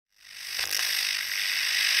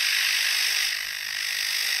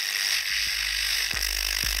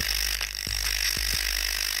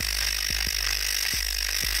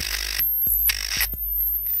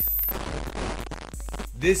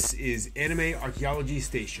This is Anime Archaeology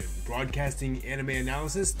Station, broadcasting anime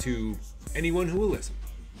analysis to anyone who will listen.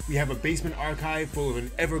 We have a basement archive full of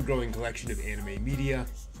an ever-growing collection of anime media.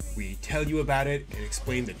 We tell you about it and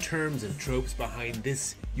explain the terms and tropes behind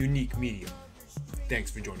this unique medium.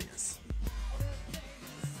 Thanks for joining us.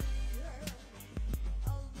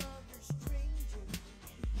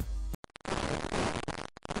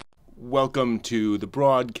 Welcome to the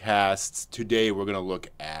broadcasts. Today we're going to look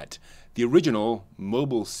at the original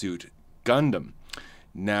Mobile Suit Gundam.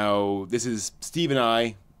 Now, this is Steve and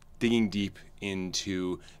I digging deep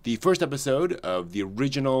into the first episode of the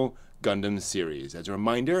original Gundam series. As a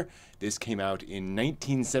reminder, this came out in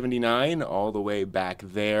 1979, all the way back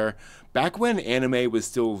there, back when anime was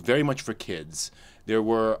still very much for kids. There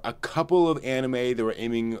were a couple of anime that were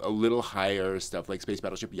aiming a little higher, stuff like Space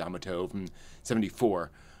Battleship Yamato from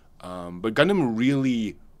 74. But Gundam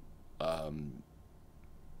really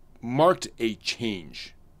marked a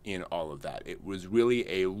change in all of that. It was really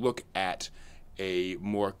a look at a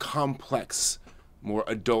more complex, more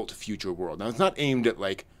adult future world. Now, it's not aimed at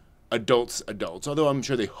like adults, although I'm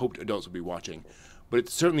sure they hoped adults would be watching, but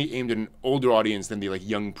it's certainly aimed at an older audience than the like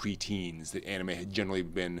young preteens that anime had generally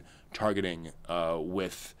been targeting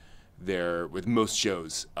with most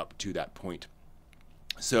shows up to that point.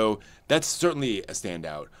 So that's certainly a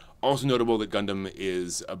standout. Also notable that Gundam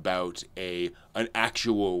is about an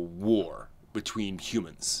actual war between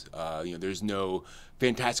humans. There's no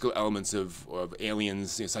fantastical elements of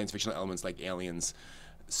aliens, science fictional elements like aliens.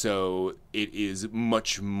 So it is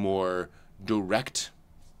much more direct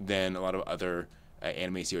than a lot of other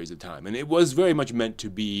anime series at the time. And it was very much meant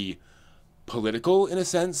to be political in a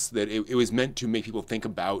sense, that it was meant to make people think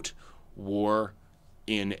about war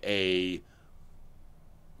in a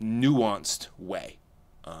nuanced way.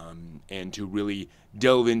 And to really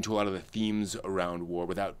delve into a lot of the themes around war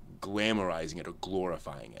without glamorizing it or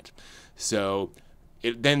glorifying it. So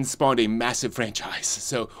it then spawned a massive franchise.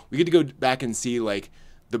 So we get to go back and see like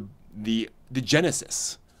the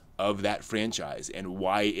genesis of that franchise and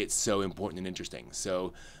why it's so important and interesting.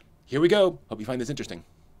 So here we go. Hope you find this interesting.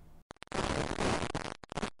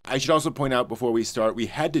 I should also point out before we start, we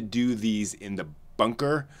had to do these in the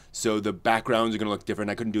bunker, so the backgrounds are going to look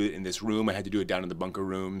different. I couldn't do it in this room. I had to do it down in the bunker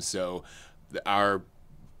room, so our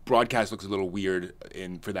broadcast looks a little weird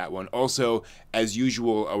for that one. Also, as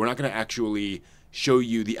usual, we're not going to actually show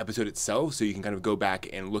you the episode itself, so you can kind of go back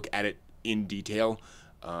and look at it in detail.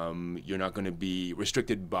 You're not going to be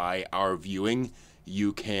restricted by our viewing.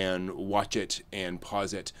 You can watch it and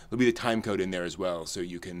pause it. There'll be the time code in there as well, so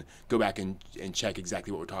you can go back and check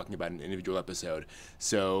exactly what we're talking about in an individual episode.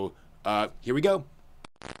 So here we go.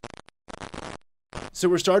 So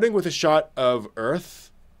we're starting with a shot of Earth.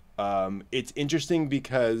 It's interesting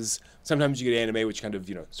because sometimes you get anime which kind of,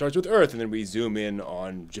 starts with Earth and then we zoom in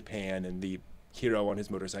on Japan and the hero on his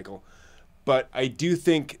motorcycle. But I do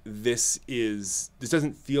think this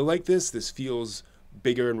doesn't feel like this. This feels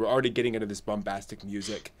bigger, and we're already getting into this bombastic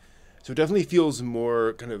music. So it definitely feels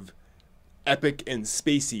more kind of epic and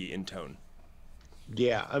spacey in tone.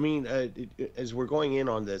 Yeah, I mean, as we're going in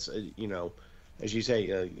on this, as you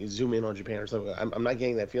say, you zoom in on Japan or something. I'm not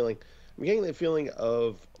getting that feeling. I'm getting that feeling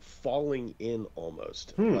of falling in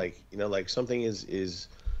almost. Like something is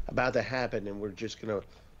about to happen, and we're just gonna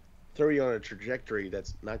throw you on a trajectory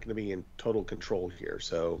that's not going to be in total control here.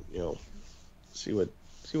 So see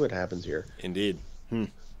what happens here. Indeed. Oh,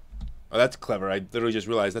 that's clever. I literally just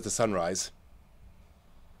realized that's a sunrise.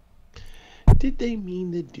 Did they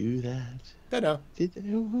mean to do that? I don't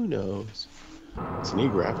know. Who knows? It's a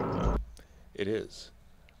neat graphic, though. It is.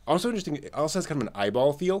 Also interesting, it also has kind of an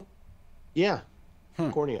eyeball feel. Yeah.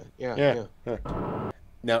 Cornea. Yeah.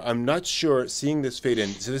 Now, I'm not sure, seeing this fade in,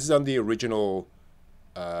 so this is on the original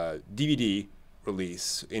DVD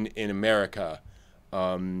release in America.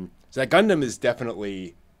 So that Gundam is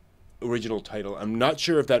definitely original title. I'm not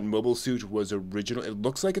sure if that Mobile Suit was original. It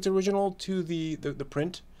looks like it's original to the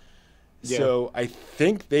print. Yeah. So I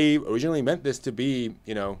think they originally meant this to be,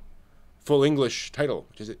 full English title,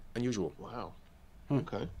 which is unusual. Wow.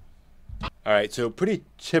 Okay. All right, so pretty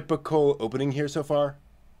typical opening here so far.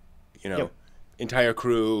 Yep. Entire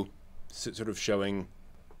crew sort of showing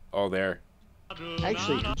all there.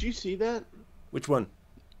 Actually, did you see that? Which one?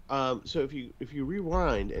 So if you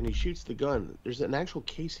rewind and he shoots the gun, there's an actual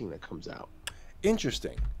casing that comes out.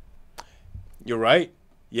 Interesting. You're right.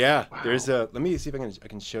 Yeah, wow. There's a. Let me see if I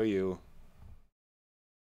can show you.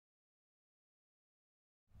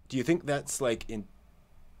 Do you think that's like in?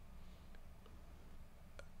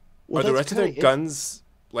 Are the rest of their guns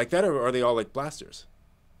like that, or are they all like blasters?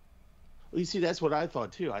 Well, you see, that's what I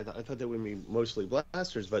thought too. I thought they would be mostly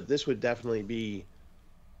blasters, but this would definitely be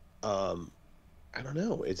um, I don't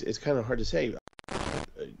know. It's kind of hard to say.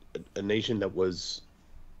 A nation that was,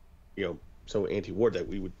 so anti-war that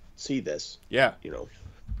we would see this, Yeah. you know,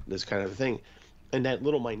 this kind of thing, and that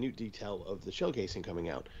little minute detail of the shell casing coming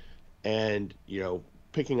out, and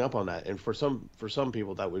picking up on that, and for some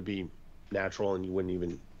people that would be natural, and you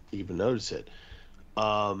wouldn't even notice it.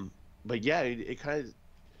 But yeah, it kind of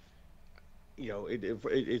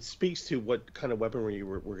it speaks to what kind of weaponry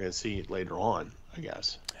we're going to see later on, I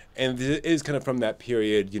guess. And it is kind of from that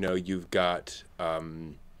period. You've got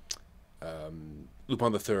Lupin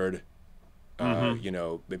the Third.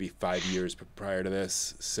 Mm-hmm. Maybe 5 years prior to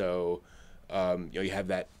this. So, you have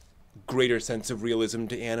that greater sense of realism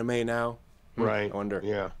to anime now. Right. I wonder.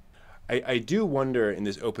 Yeah. I do wonder in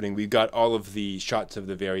this opening, we've got all of the shots of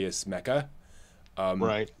the various mecha.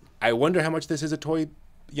 Right. I wonder how much this is a toy,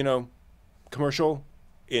 commercial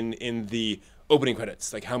in the opening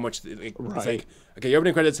credits. Like how much, it's Right. like, okay, your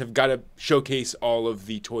opening credits have got to showcase all of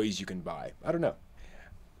the toys you can buy. I don't know.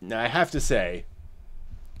 Now, I have to say,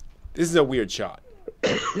 this is a weird shot.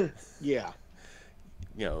 Yeah.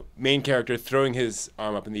 Main character throwing his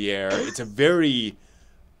arm up in the air. It's a very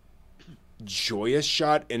joyous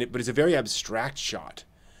shot, but it's a very abstract shot.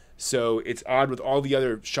 So it's odd with all the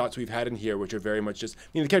other shots we've had in here, which are very much just,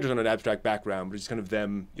 the characters on an abstract background, but it's kind of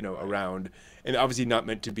them, around, and obviously not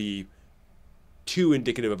meant to be too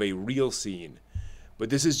indicative of a real scene. But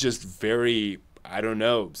this is just very, I don't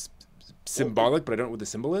know, symbolic, but I don't know what the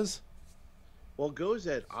symbol is. Well, it goes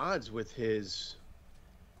at odds with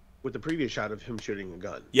the previous shot of him shooting a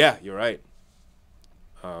gun. Yeah, you're right.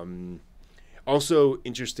 Also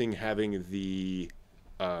interesting having the,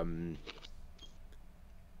 I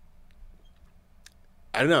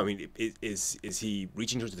don't know. I mean, is he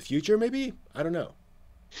reaching towards the future? Maybe, I don't know.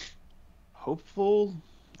 Hopeful.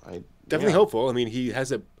 Definitely Yeah. hopeful. I mean, he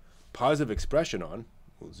has a positive expression on.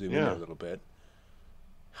 We'll zoom in Yeah. there a little bit.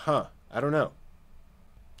 Huh? I don't know.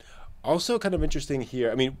 Also, kind of interesting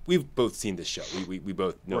here. I mean, we've both seen this show. We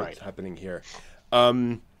both know Right. what's happening here.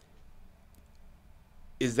 Um,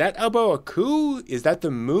 is that Elbow a coup? Is that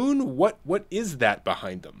the moon? What is that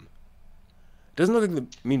behind them? Doesn't look like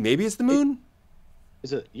the. I mean, maybe it's the moon.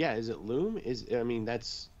 Is it? Yeah. Is it Loom?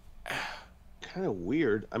 That's kind of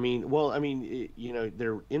weird. I mean, well,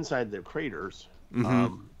 they're inside their craters. That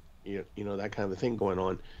kind of a thing going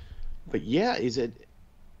on. But yeah, is it?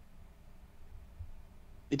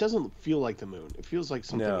 It doesn't feel like the moon. It feels like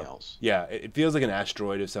something No. else. Yeah, it feels like an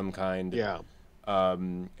asteroid of some kind. Yeah.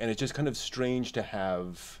 And it's just kind of strange to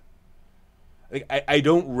have. Like, I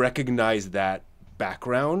don't recognize that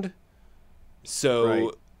background, so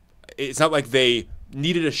Right. it's not like they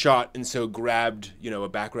needed a shot and so grabbed a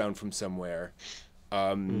background from somewhere.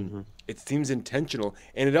 It seems intentional,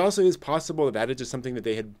 and it also is possible that is just something that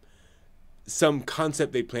they had, some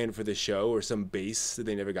concept they planned for the show or some base that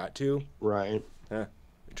they never got to. Right. Huh,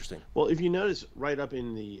 interesting. Well, if you notice, right up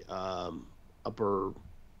in the upper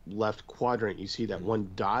left quadrant, you see that one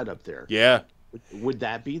dot up there. Yeah. Would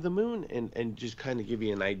that be the moon? And just kind of give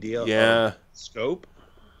you an idea Yeah. of scope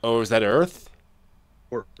Oh, is that Earth?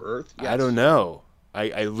 or Earth? I don't know.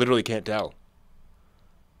 I literally can't tell.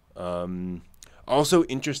 Also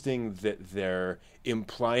interesting that they're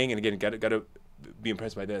implying, and again, gotta be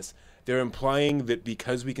impressed by this. They're implying that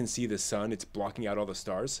because we can see the sun, it's blocking out all the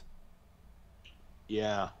stars.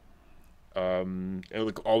 Yeah. And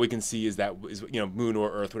like all we can see is moon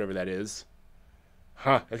or Earth, whatever that is.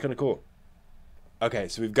 Huh? That's kind of cool. Okay,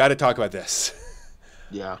 so we've got to talk about this.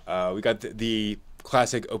 Yeah. We got the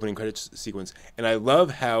classic opening credits sequence, and I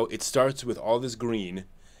love how it starts with all this green,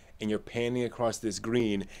 and you're panning across this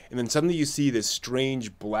green, and then suddenly you see this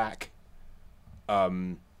strange black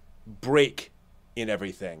break in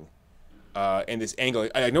everything, and this angle.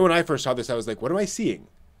 I know when I first saw this, I was like, "What am I seeing?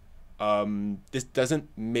 This doesn't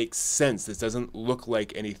make sense. This doesn't look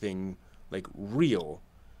like anything like real."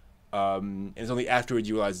 And it's only afterwards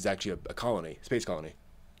you realize it's actually a colony, space colony.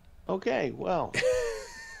 Okay. Well.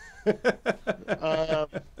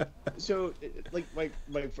 So like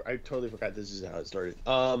I totally forgot this is how it started.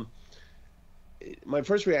 My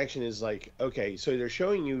first reaction is like, okay, so they're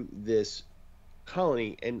showing you this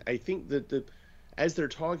colony, and I think that as they're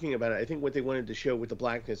talking about it, I think what they wanted to show with the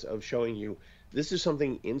blackness of showing you this is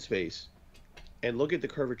something in space, and look at the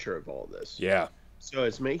curvature of all this. Yeah. So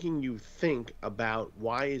it's making you think about,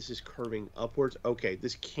 why is this curving upwards? Okay,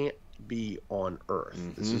 this can't be on Earth.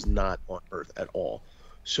 This is not on Earth at all.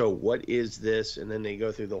 So what is this? And then they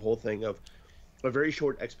go through the whole thing of a very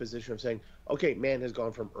short exposition of saying, okay, man has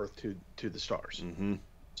gone from Earth to the stars,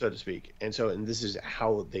 so to speak. And this is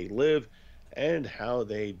how they live. and how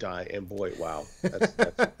they die. And boy, wow, that's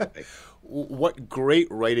okay. What great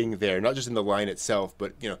writing there, not just in the line itself,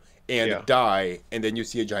 but and Yeah. die, and then you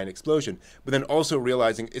see a giant explosion. But then also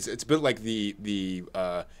realizing it's a bit like the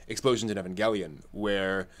explosions in Evangelion,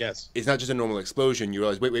 where Yes. it's not just a normal explosion. You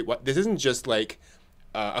realize, wait, what? This isn't just like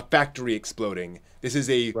a factory exploding. This is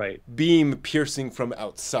a Right. beam piercing from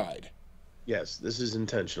outside. Yes. This is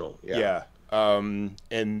intentional. Yeah. Yeah. And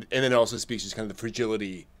then it also speaks just kind of the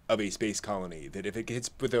fragility of a space colony, that if it hits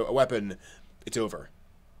with a weapon, it's over.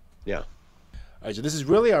 Yeah. All right, so this is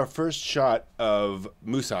really our first shot of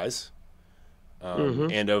Musai's, Mm-hmm.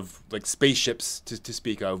 and of like spaceships to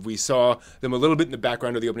speak of. We saw them a little bit in the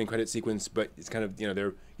background of the opening credit sequence, but it's kind of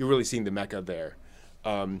you're really seeing the mecha there.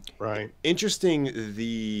 Um, Right. Interesting,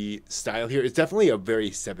 the style here. It's definitely a very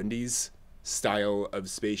 70s style of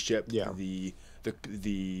spaceship. Yeah.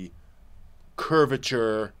 The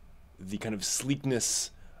curvature, the kind of sleekness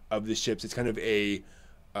of the ships. It's kind of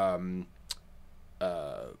um,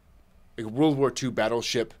 a World War II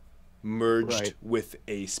battleship merged Right. with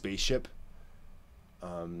a spaceship.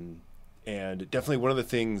 And definitely one of the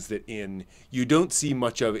things that you don't see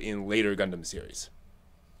much of in later Gundam series.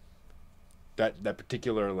 That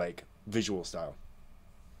particular like visual style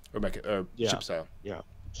or Yeah. ship style. Yeah.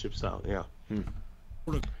 Ship style. Yeah.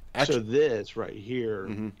 So Actually, this right here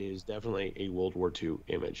is hmm definitely a World War II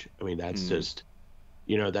image. I mean, that's mm, just,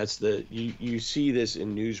 that's you see this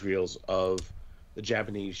in newsreels of the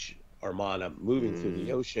Japanese armada moving through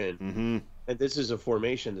the ocean, hmm and this is a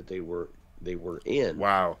formation that they were in,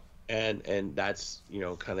 wow, and that's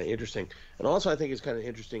kind of interesting. And also, I think it's kind of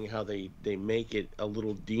interesting how they make it a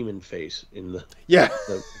little demon face in the yeah,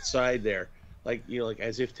 the side there, like like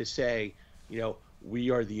as if to say,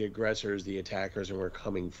 we are the aggressors, the attackers, and we're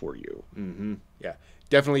coming for you. yeah,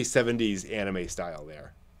 definitely 70s anime style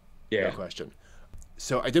there, no Yeah. question.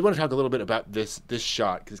 So I did want to talk a little bit about this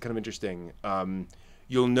shot because it's kind of interesting.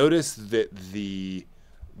 You'll notice that the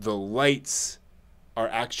lights are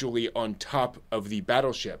actually on top of the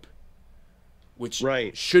battleship, which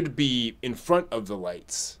Right. should be in front of the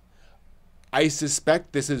lights. I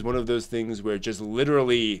suspect this is one of those things where just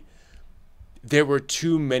literally there were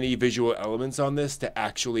too many visual elements on this to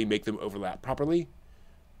actually make them overlap properly.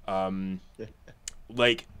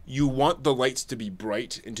 Like, you want the lights to be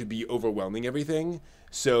bright and to be overwhelming everything.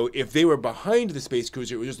 So if they were behind the space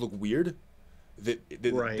cruiser, it would just look weird. The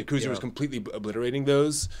Right. cruiser was Yeah. completely obliterating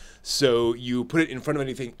those. So you put it in front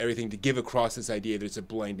of everything to give across this idea that it's a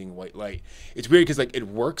blinding white light. It's weird because like it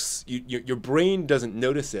works. Your brain doesn't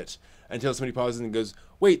notice it until somebody pauses and goes,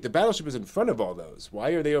 "Wait, the battleship is in front of all those.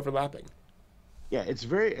 Why are they overlapping?" Yeah, it's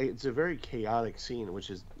a very chaotic scene, which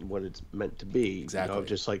is what it's meant to be. Exactly.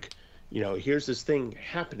 Just like, here's this thing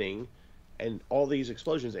happening, and all these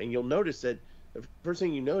explosions, and you'll notice that the first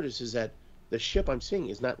thing you notice is that the ship I'm seeing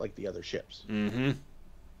is not like the other ships, Mm-hmm. and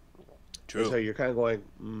so True. you're kind of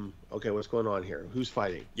going, okay, what's going on here? Who's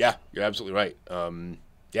fighting? Yeah, you're absolutely right.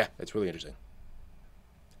 Yeah, that's really interesting.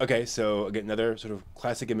 Okay, so again, another sort of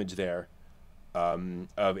classic image there,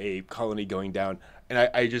 of a colony going down. And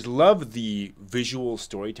I just love the visual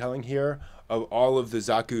storytelling here of all of the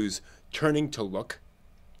Zaku's turning to look.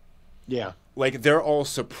 Yeah, Like, they're all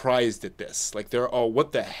surprised at this. Like, they're all,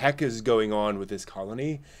 what the heck is going on with this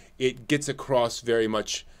colony? It gets across very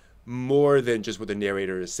much more than just what the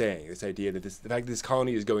narrator is saying. This idea that the fact that this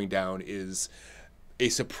colony is going down is a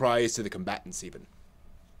surprise to the combatants, even.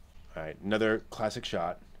 All right, another classic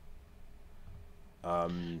shot.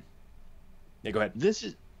 Yeah, go ahead. this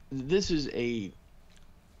is a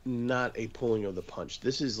not a pulling of the punch.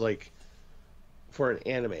 This is like for an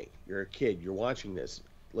anime. You're a kid. You're watching this.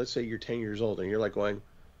 Let's say you're 10 years old, and you're like going,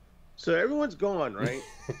 so everyone's gone, right?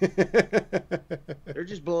 They're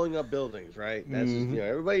just blowing up buildings, right? That's just, hmm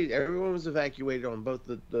everyone was evacuated on both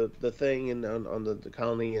the thing and on the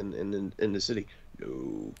colony and in the city.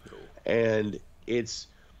 No, and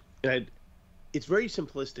and it's very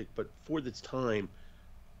simplistic, but for this time,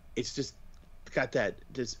 it's just got that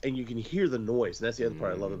just, and you can hear the noise, and that's the other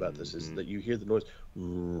part I love about this is that you hear the noise,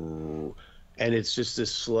 and it's just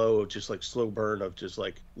this slow, just like slow burn of just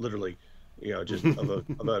like literally, just of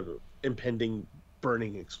a impending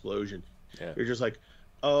burning explosion. Yeah. You're just like,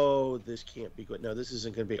 oh, this can't be good. No, this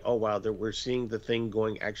isn't going to be. Oh wow, we're seeing the thing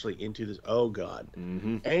going actually into this. Oh god,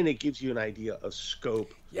 and it gives you an idea of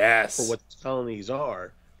scope for Yes. what these colonies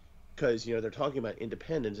are, because they're talking about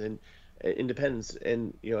independence, and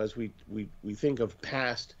as we think of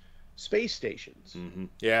past space stations,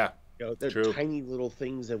 Yeah. they're True. tiny little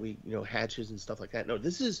things that we hatches and stuff like that. No,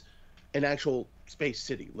 this is an actual space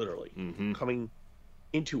city, literally coming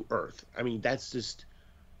into Earth. I mean, that's just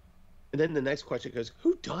And then the next question goes,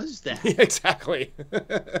 who does that? Exactly.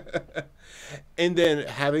 And then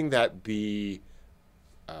having that be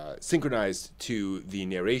synchronized to the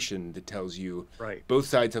narration that tells you Right. both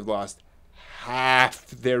sides have lost half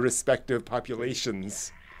their respective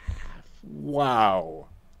populations. Wow.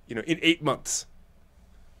 In 8 months.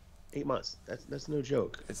 8 months. That's no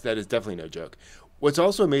joke. That is definitely no joke. What's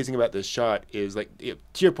also amazing about this shot is, like, to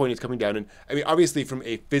your point, it's coming down, and I mean, obviously, from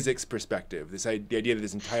a physics perspective, the idea that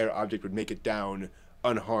this entire object would make it down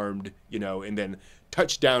unharmed, and then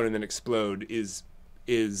touch down and then explode is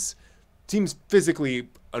seems physically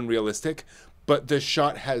unrealistic. But the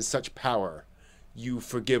shot has such power, you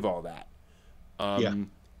forgive all that. Yeah.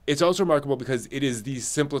 It's also remarkable because it is the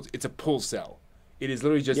simplest. It's a pull cell. It is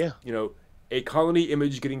literally just Yeah. a colony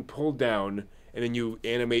image getting pulled down, and then you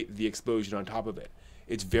animate the explosion on top of it.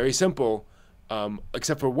 It's very simple,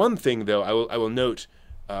 except for one thing, though. I will note,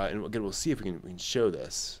 and again, we'll see if we can show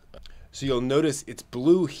this. So you'll notice it's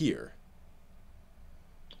blue here.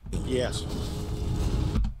 Yeah.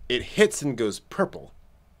 It hits and goes purple,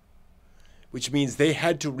 which means they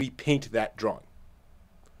had to repaint that drawing,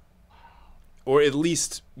 or at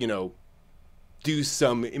least do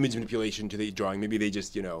some image manipulation to the drawing. Maybe they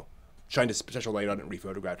just shined a special light on it and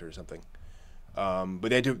rephotographed it or something. But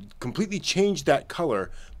they had to completely change that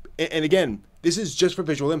color. And again, this is just for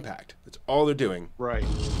visual impact. That's all they're doing. Right.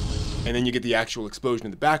 And then you get the actual explosion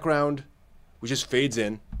in the background, which just fades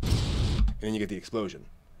in, and then you get the explosion.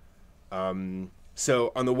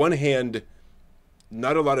 So on the one hand,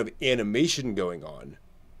 not a lot of animation going on,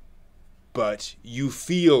 but you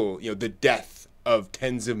feel the death of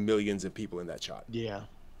tens of millions of people in that shot. Yeah.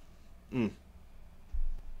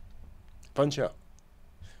 Fun show.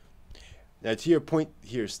 Now, to your point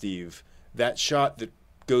here, Steve, that shot that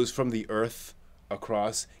goes from the Earth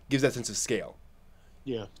across gives that sense of scale.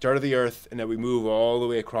 Yeah. Start of the Earth, and then we move all the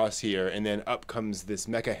way across here, and then up comes this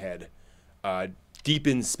mecha head, deep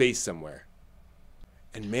in space somewhere.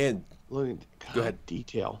 And man, Look at go ahead.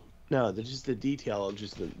 detail. No, just the detail of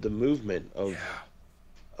just the movement of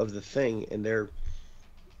the thing, and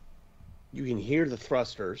you can hear the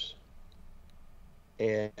thrusters,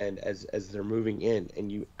 and as they're moving in,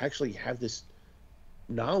 and you actually have this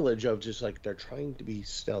knowledge of just like they're trying to be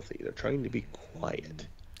stealthy, they're trying to be quiet.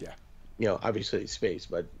 Yeah. Obviously space,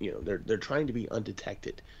 but they're trying to be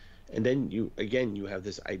undetected. And then you have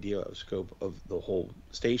this idea of scope of the whole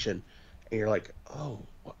station, and you're like, oh,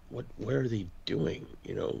 where are they doing?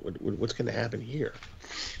 What's going to happen here?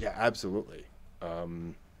 Yeah, absolutely.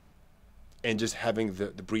 And just having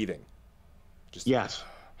the breathing. Just Yes.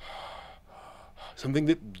 something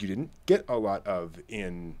that you didn't get a lot of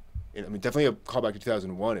in I mean, definitely a callback to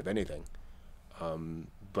 2001, if anything.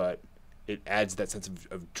 But it adds that sense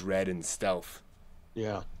of dread and stealth.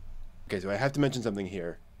 Yeah. Okay, so I have to mention something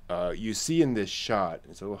here. You see in this shot,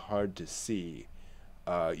 it's a little hard to see.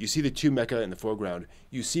 You see the two mecha in the foreground.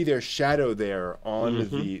 You see their shadow there on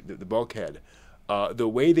the bulkhead. The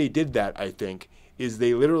way they did that, I think, is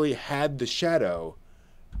they literally had the shadow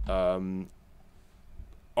on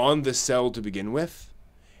the cell to begin with,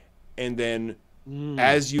 and then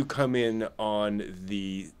as you come in on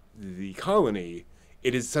the colony,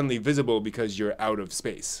 it is suddenly visible because you're out of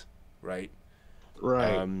space, right?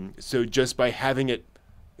 Right. So just by having it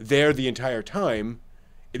there the entire time,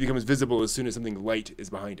 it becomes visible as soon as something light is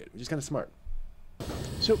behind it, which is kind of smart.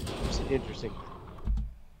 So it's interesting.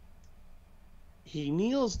 He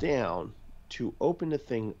kneels down to open the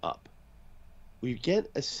thing up. We get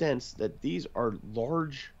a sense that these are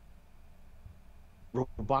large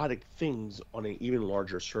robotic things on an even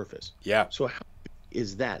larger surface. Yeah. So how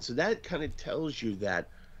is that? So that kind of tells you that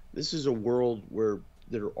this is a world where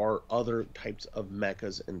there are other types of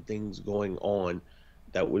mechas and things going on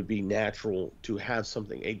that would be natural to have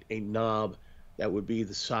something, a knob that would be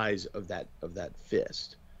the size of that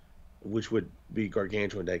fist, which would be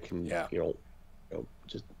gargantuan, that can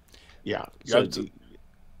just You're so absolutely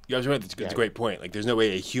right. That's a great point. Like, there's no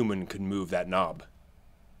way a human could move that knob.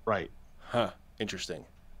 right. Huh. Interesting.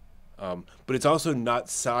 But it's also not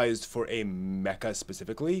sized for a mecha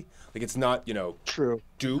specifically. Like, it's not, True.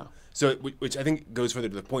 do. So, which I think goes further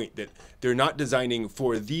to the point that they're not designing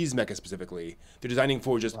for these mecha specifically. They're designing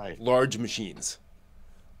for just large machines.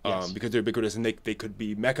 Yes. Because they're ubiquitous, and they could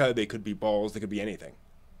be mecha, they could be balls, they could be anything.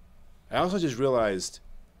 I also just realized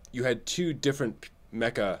you had two different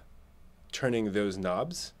mecha turning those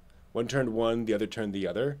knobs. One turned one, the other turned the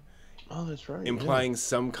other. Oh, that's right. Implying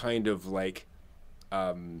some kind of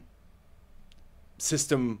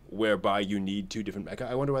system whereby you need two different mecha.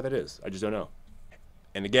 I wonder why that is. I just don't know.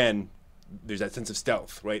 And again, there's that sense of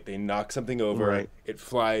stealth, right? They knock something over, Right. it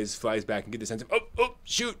flies back, and get the sense of, oh,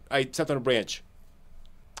 shoot, I stepped on a branch.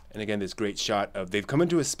 And again, this great shot of they've come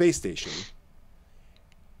into a space station,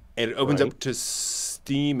 and it opens Right. up to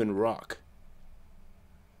steam and rock.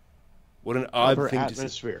 What an odd Upper thing to see.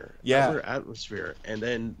 atmosphere. Yeah. Upper atmosphere. And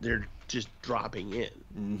then they're just dropping in.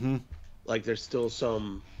 Mm-hmm. Like there's still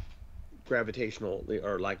some gravitational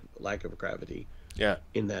or lack of gravity Yeah.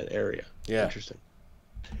 in that area. Yeah. Interesting.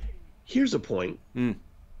 Here's a point. Mm.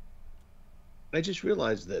 I just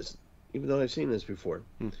realized this, even though I've seen this before.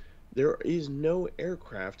 There is no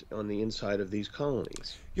aircraft on the inside of these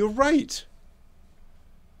colonies. You're right.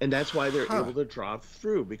 And that's why they're Huh. able to drop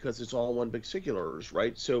through, because it's all one big circulars,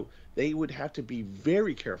 right? So they would have to be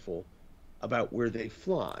very careful about where they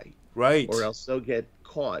fly, Right. or else they'll get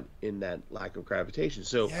caught in that lack of gravitation.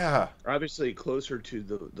 So Yeah. obviously closer to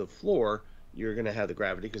the floor, you're going to have the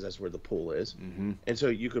gravity because that's where the pool is. Mm-hmm. And so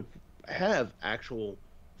you could have actual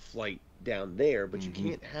flight down there, but you Mhm.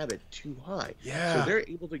 can't have it too high. Yeah. So they're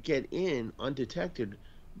able to get in undetected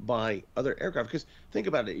by other aircraft. Because think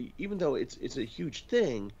about it, even though it's a huge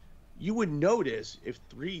thing, you would notice if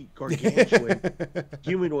 3 gargantuan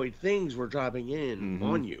humanoid things were dropping in Mhm.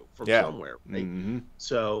 on you from Yeah. somewhere. Right? Mm-hmm.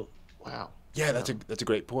 So, wow. Yeah, that's a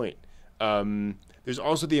great point. There's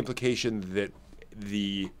also the implication that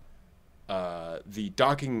the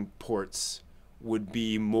docking ports would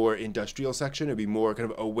be more industrial section. It'd be more kind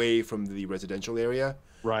of away from the residential area.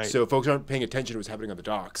 Right. So folks aren't paying attention to what's happening on the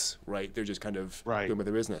docks, right? They're just kind of Right. doing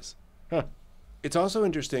their business. Huh. It's also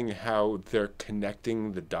interesting how they're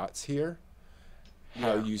connecting the dots here.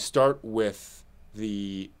 How Yeah. you start with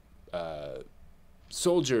the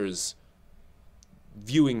soldiers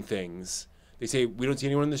viewing things. They say, we don't see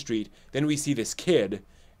anyone on the street. Then we see this kid,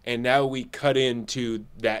 and now we cut into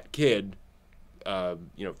that kid,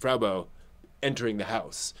 Fraubo, entering the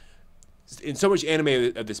house. In so much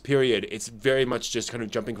anime of this period, it's very much just kind of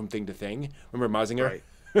jumping from thing to thing. Remember Mazinger?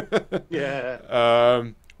 Right. Yeah.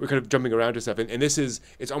 We're kind of jumping around to stuff. And this is,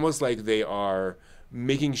 it's almost like they are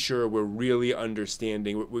making sure we're really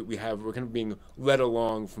understanding. We're kind of being led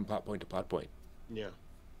along from plot point to plot point. Yeah.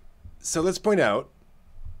 So let's point out,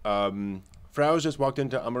 Frau's just walked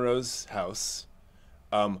into Amuro's house.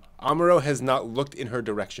 Amuro has not looked in her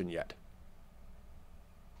direction yet.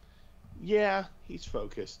 Yeah, he's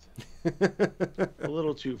focused. A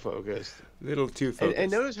little too focused. Little too focused.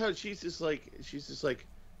 And notice how she's just like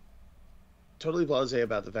totally blasé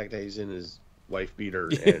about the fact that he's in his wife beater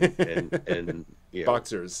and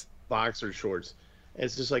Boxers. boxer shorts. And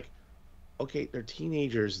it's just like, okay, they're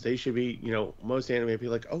teenagers. They should be, most anime be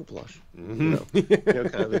like, oh, blush, kind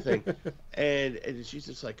of a thing. And she's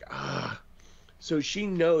just like, So she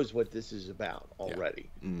knows what this is about already.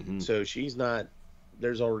 Yeah. Mm-hmm. So she's not.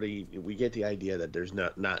 We get the idea that there's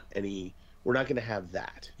not any. We're not going to have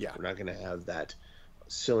that. Yeah. We're not going to have that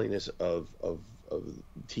silliness of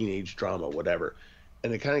teenage drama, whatever.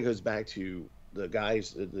 And it kind of goes back to the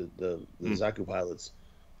guys, the Zaku pilots,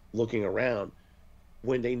 looking around.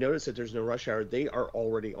 When they notice that there's no rush hour, they are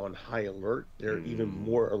already on high alert. They're even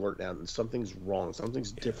more alert now, and something's wrong.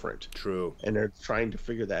 Something's different. True. And they're trying to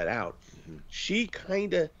figure that out. Mm-hmm. She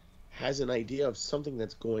kind of has an idea of something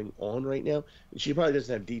that's going on right now. She probably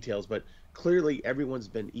doesn't have details, but clearly everyone's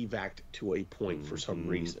been evac'd to a point for some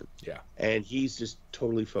reason. Yeah. And he's just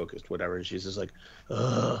totally focused, whatever. And she's just like,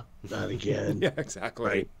 not again. Yeah, exactly.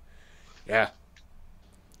 Right. Yeah.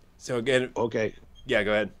 So again, Okay. yeah,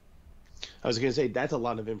 go ahead. I was going to say, that's a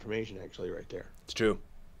lot of information, actually, right there. It's true.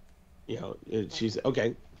 She's,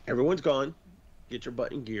 okay, everyone's gone. Get your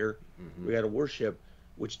butt in gear. Mm-hmm. We got a warship,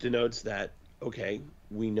 which denotes that, okay,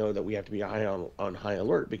 we know that we have to be on high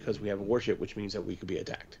alert because we have a warship, which means that we could be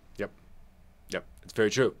attacked. Yep, it's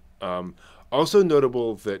very true. Also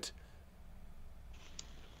notable that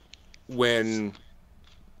when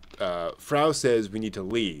Frau says we need to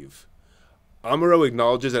leave, Amuro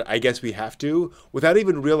acknowledges that I guess we have to without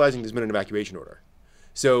even realizing there's been an evacuation order.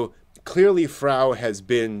 So clearly Frau has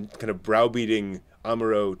been kind of browbeating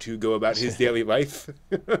Amuro to go about his daily life.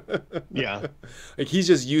 Yeah. Like he's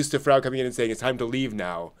just used to Frau coming in and saying it's time to leave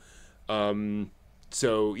now.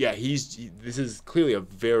 So yeah, this is clearly a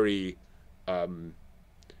very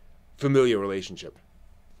familiar relationship.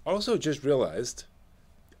 Also just realized,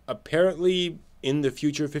 apparently in the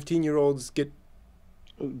future, 15-year-olds get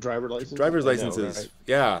Driver's licenses. driver's I know, licenses. right?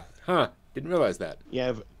 Yeah. Huh. Didn't realize that.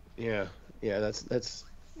 Yeah. That's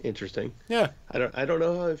interesting. Yeah. I don't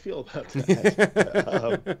know how I feel about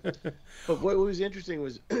that. But what was interesting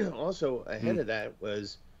was also ahead of that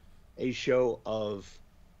was a show of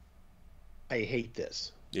I hate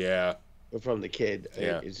this Yeah. from the kid.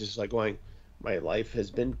 Yeah. It's just like going, my life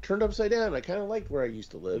has been turned upside down. I kind of liked where I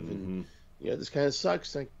used to live, and Mm-hmm. this kind of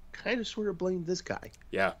sucks. I kind of sort of blame this guy.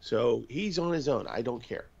 Yeah. So he's on his own. I don't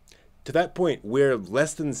care. To that point, we're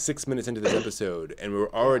less than 6 minutes into this episode, and we're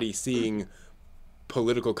Yeah. already seeing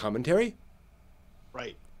political commentary.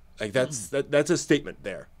 Right. Like that's a statement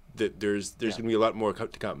there that there's Yeah. going to be a lot more to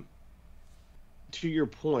come. To your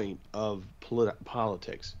point of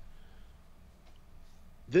politics,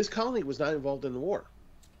 this colony was not involved in the war.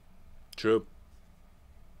 True.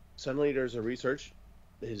 Suddenly, there's a research.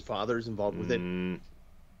 His father's involved with it. Mm,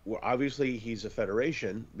 Well, obviously, he's a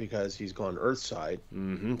Federation because he's gone Earthside.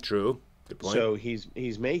 mm-hmm. True. Good point. So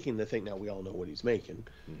he's making the thing. Now we all know what he's making.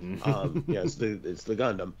 Yeah, it's the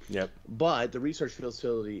Gundam. Yep. But the research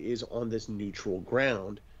facility is on this neutral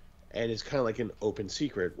ground, and it's kind of like an open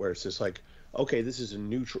secret where it's just like, okay, this is a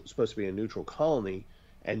neutral, supposed to be a neutral colony,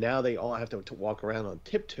 and now they all have to walk around on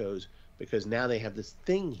tiptoes because now they have this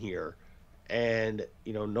thing here, and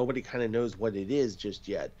nobody kind of knows what it is just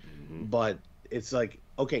yet. But it's like,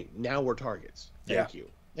 okay, now we're targets. Thank you.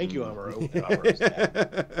 Thank you, Amuro. And Amuro's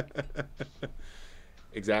dad.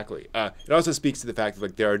 Exactly. It also speaks to the fact that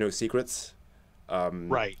like there are no secrets.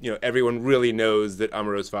 Right. Everyone really knows that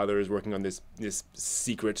Amuro's father is working on this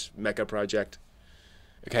secret mecha project.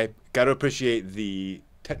 Okay, got to appreciate the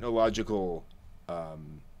technological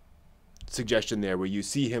suggestion there, where you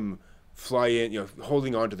see him fly in,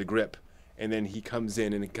 holding on to the grip, and then he comes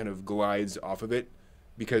in and it kind of glides off of it,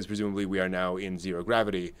 because presumably we are now in zero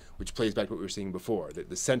gravity, which plays back to what we were seeing before, that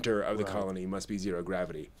the center of the colony must be zero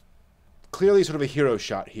gravity. Clearly sort of a hero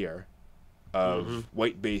shot here of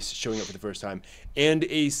White Base showing up for the first time, and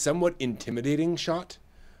a somewhat intimidating shot,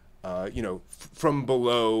 from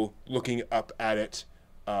below, looking up at it,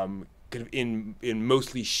 kind of in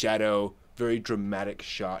mostly shadow, very dramatic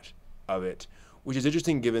shot of it, which is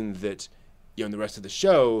interesting given that, in the rest of the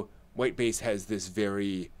show, White Base has this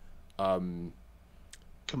very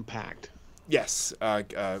Compact. yes,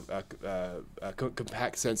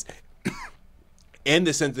 compact sense, and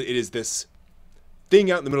the sense that it is this thing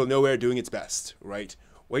out in the middle of nowhere doing its best, right?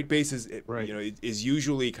 White Base is, Right. is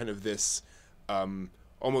usually kind of this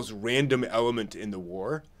almost random element in the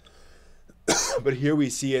war, but here we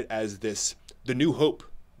see it as the new hope,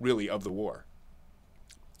 really, of the war.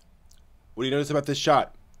 What do you notice about this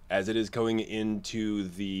shot as it is going into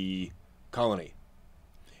the colony?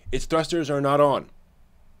 Its thrusters are not on.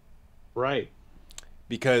 Right.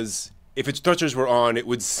 Because if its thrusters were on, it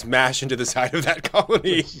would smash into the side of that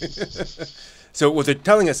colony. So what they're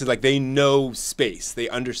telling us is like they know space. They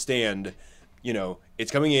understand,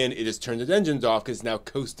 it's coming in. It just turns its engines off because it's now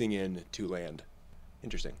coasting in to land.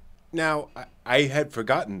 Interesting. Now, I had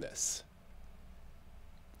forgotten this.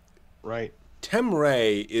 Right.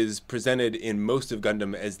 Temray is presented in most of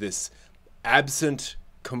Gundam as this absent,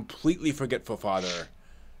 completely forgetful father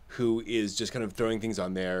who is just kind of throwing things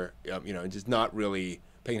on there, just not really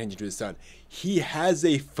paying attention to his son. He has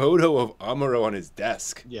a photo of Amuro on his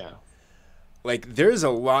desk. Yeah. Like, there's a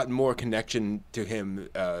lot more connection to him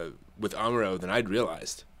with Amuro than I'd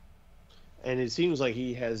realized. And it seems like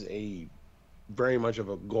he has very much of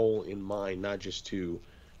a goal in mind, not just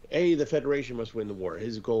the Federation must win the war.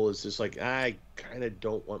 His goal is just like, I kind of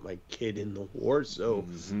don't want my kid in the war, so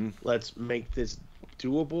let's make this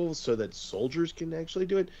doable so that soldiers can actually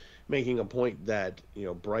do it. Making a point that,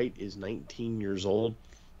 Bright is 19 years old,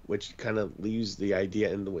 which kind of leaves the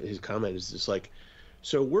idea, and his comment is just like,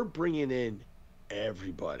 so we're bringing in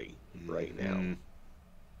everybody right now.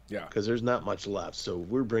 Yeah. Because there's not much left, so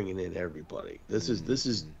we're bringing in everybody. This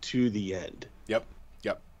is to the end. Yep.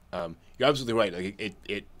 You're absolutely right. Like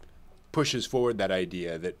it pushes forward that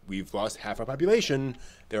idea that we've lost half our population.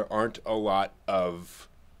 There aren't a lot of,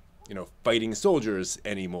 fighting soldiers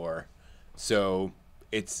anymore. So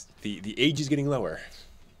it's the age is getting lower.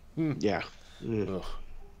 Yeah. Ugh.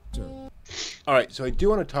 All right, so I do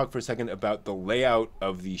want to talk for a second about the layout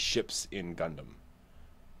of the ships in Gundam.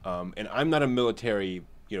 And I'm not a military,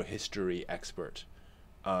 history expert.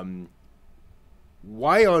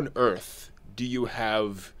 Why on earth do you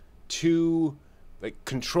have two,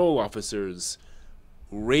 control officers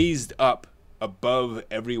raised up above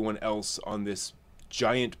everyone else on this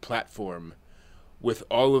giant platform with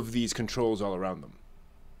all of these controls all around them?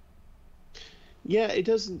 Yeah, it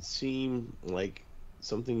doesn't seem like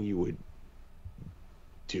something you would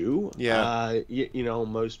do. Yeah.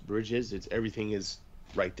 Most bridges, everything is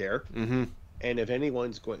right there. Mm-hmm. And if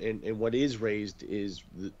anyone's going, and what is raised is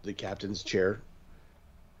the captain's chair,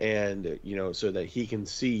 and so that he can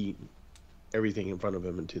see everything in front of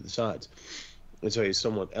him and to the sides, and so he's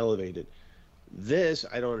somewhat elevated. This,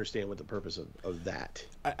 I don't understand what the purpose of that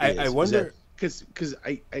is. I wonder. because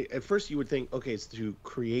I at first you would think, okay, it's to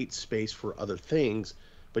create space for other things,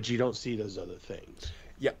 but you don't see those other things.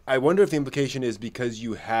 Yeah, I wonder if the implication is because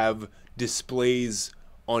you have displays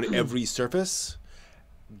on every surface,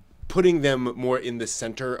 putting them more in the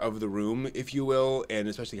center of the room, if you will, and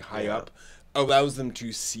especially high Yeah. up, allows them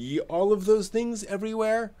to see all of those things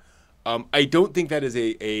everywhere. I don't think that is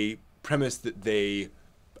a premise that they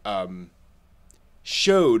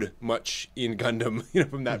showed much in Gundam,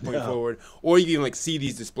 from that point No. forward, or you can like see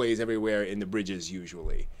these displays everywhere in the bridges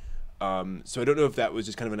usually. So I don't know if that was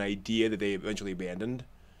just kind of an idea that they eventually abandoned,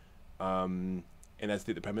 and that's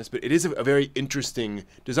the premise. But it is a very interesting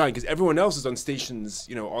design because everyone else is on stations,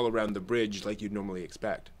 all around the bridge like you'd normally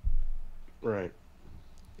expect. Right.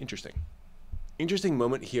 Interesting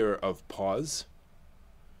moment here of pause,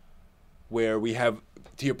 where we have,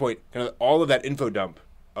 to your point, kind of all of that info dump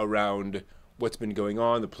around what's been going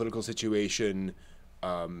on, the political situation,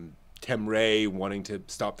 Temray wanting to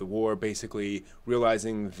stop the war, basically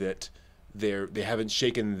realizing that they haven't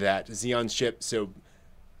shaken that Xeon ship, so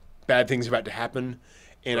bad things are about to happen.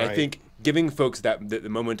 And I Right. think giving folks the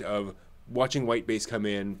moment of watching White Base come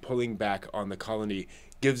in, pulling back on the colony,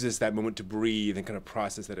 gives us that moment to breathe and kind of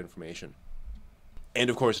process that information. And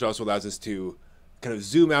of course, it also allows us to kind of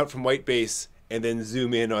zoom out from White Base and then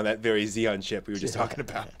zoom in on that very Xeon ship we were just talking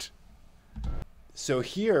about. So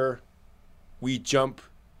here we jump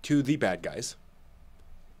to the bad guys,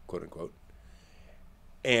 quote unquote.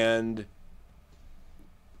 And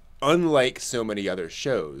unlike so many other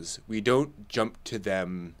shows, we don't jump to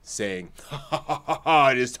them saying, ha ha ha ha, ha,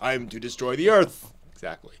 it is time to destroy the Earth.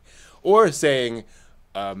 Exactly. Or saying,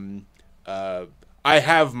 I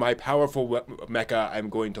have my powerful mecha, I'm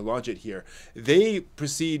going to launch it here. They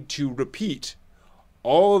proceed to repeat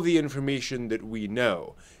all of the information that we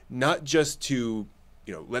know, not just to,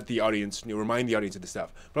 let the audience, remind the audience of the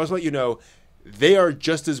stuff, but also let you know they are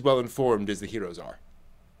just as well informed as the heroes are.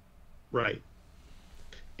 Right.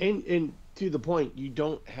 And to the point, you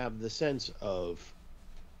don't have the sense of,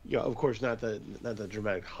 of course, not the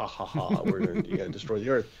dramatic ha ha ha, we're going to destroy the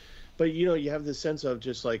Earth, but you have the sense of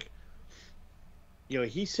just like,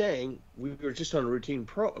 he's saying we were just on a routine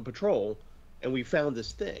patrol, and we found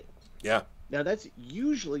this thing. Yeah. Now that's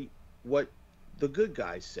usually what the good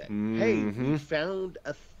guys say. Mm-hmm. Hey, we found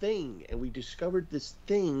a thing, and we discovered this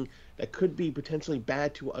thing that could be potentially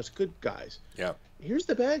bad to us good guys. Yeah. Here's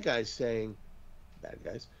the bad guys saying,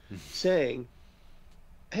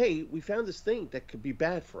 hey, we found this thing that could be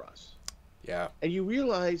bad for us. Yeah. And you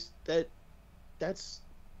realize that that's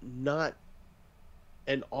not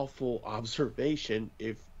an awful observation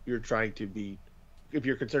if you're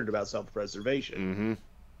concerned about self-preservation. Mm-hmm.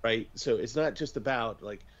 Right? So it's not just about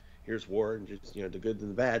like, here's war and just, the good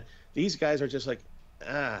and the bad. These guys are just like,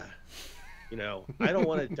 I don't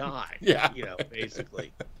want to die. Yeah.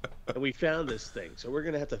 Basically. And we found this thing, so we're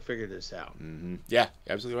going to have to figure this out. Mm-hmm. Yeah,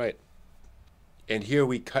 absolutely right. And here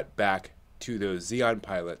we cut back to those Xeon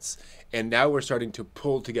pilots, and now we're starting to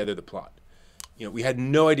pull together the plot. We had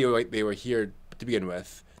no idea why they were here to begin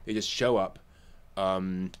with. They just show up. I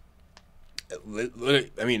mean,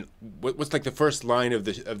 what's like the first line of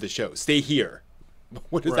the show? Stay here.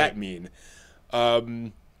 What does that mean?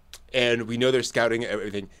 And we know they're scouting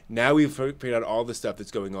everything. Now we've figured out all the stuff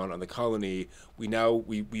that's going on the colony.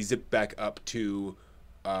 We zip back up to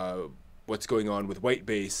what's going on with White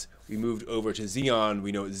Base. We moved over to Xeon.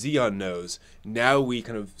 We know what Xeon knows. Now we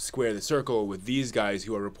kind of square the circle with these guys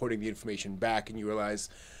who are reporting the information back, and you realize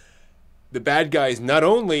the bad guys not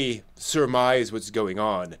only surmise what's going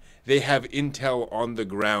on, they have intel on the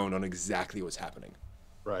ground on exactly what's happening.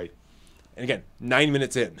 Right. And again, 9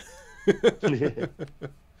 minutes in.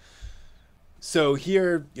 So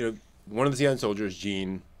here, one of the Xeon soldiers,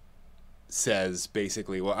 Gene, says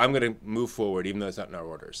basically, well, I'm going to move forward even though it's not in our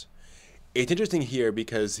orders. It's interesting here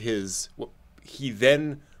because he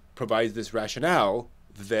then provides this rationale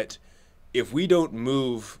that if we don't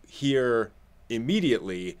move here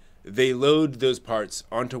immediately, they load those parts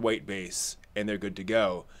onto White Base and they're good to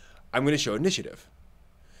go. I'm going to show initiative.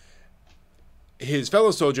 His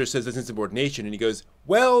fellow soldier says that's insubordination, and he goes,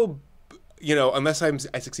 well, unless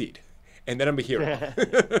I succeed, and then I'm a hero.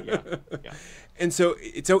 Yeah. And so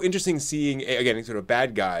it's so interesting seeing, again, sort of a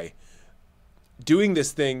bad guy doing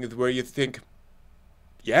this thing where you think,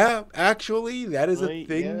 yeah, actually, that is a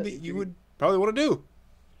thing that you would probably want to do.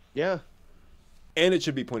 Yeah. And it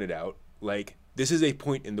should be pointed out, like, this is a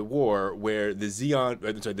point in the war where the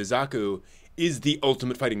Zaku is the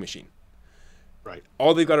ultimate fighting machine. Right.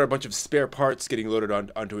 All they've got are a bunch of spare parts getting loaded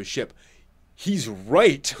onto a ship. He's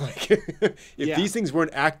right. Like, if these things weren't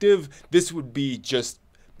active, this would be just,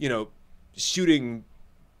 shooting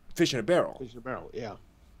fish in a barrel. Fish in a barrel, yeah.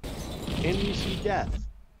 And you see death.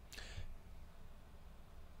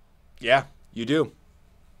 Yeah, you do.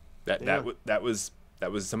 Yeah. That was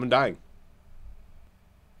someone dying.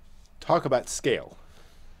 Talk about scale.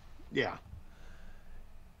 Yeah.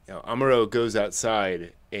 You know, Amuro goes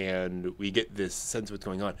outside, and we get this sense of what's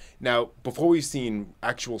going on. Now, before we've seen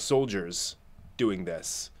actual soldiers doing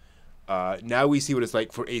this, now we see what it's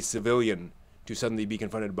like for a civilian to suddenly be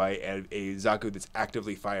confronted by a Zaku that's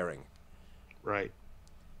actively firing. Right.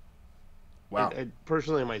 Wow. And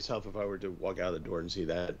personally, myself, if I were to walk out of the door and see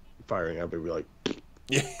that firing, I'd be like,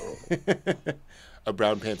 Yeah. oh. A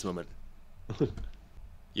brown pants moment.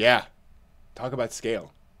 Yeah. Talk about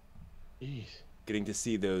scale. Jeez. Getting to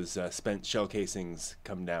see those spent shell casings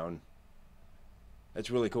come down.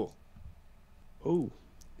 That's really cool. Oh.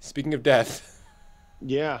 Speaking of death,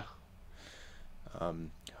 Yeah.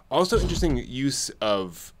 also interesting use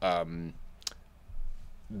of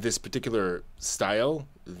this particular style,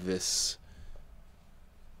 this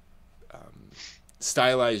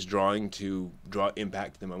stylized drawing to draw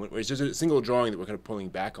impact at the moment, where it's just a single drawing that we're kind of pulling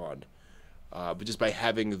back on. But just by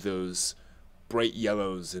having those bright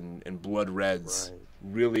yellows and blood reds, Right.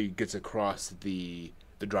 really gets across the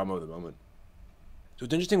drama of the moment. So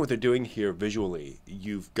it's interesting what they're doing here visually.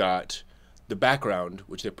 You've got the background,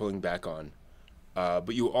 which they're pulling back on,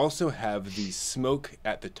 but you also have the smoke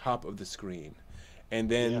at the top of the screen,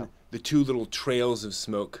 and then Yeah. the two little trails of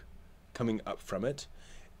smoke coming up from it.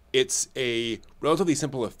 It's a relatively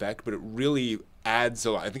simple effect, but it really adds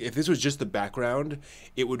a lot. I think if this was just the background,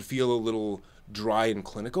 it would feel a little dry and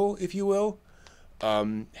clinical, if you will.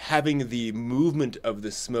 Having the movement of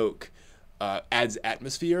the smoke adds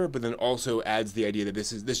atmosphere, but then also adds the idea that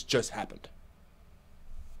this just happened.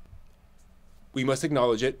 We must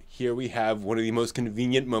acknowledge it. Here we have one of the most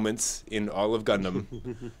convenient moments in all of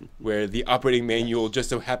Gundam, where the operating manual just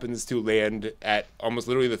so happens to land at almost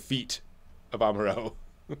literally the feet of Amuro.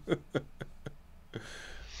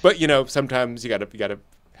 But you know, sometimes you gotta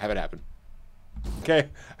have it happen. Okay,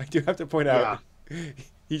 I do have to point out.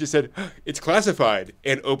 He just said it's classified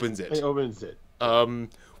and opens it. It opens it.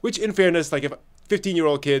 Which, in fairness, like if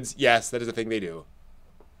 15-year-old kids, yes, that is a thing they do.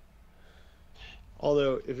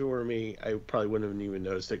 Although, if it were me, I probably wouldn't have even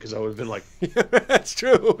noticed it because I would have been like, That's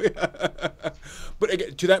true. But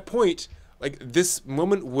again, to that point, like this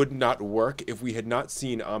moment would not work if we had not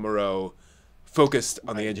seen Amuro focused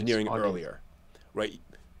on the engineering earlier, right?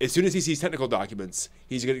 As soon as he sees technical documents,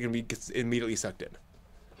 he's going to be immediately sucked in.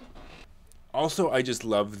 Also, I just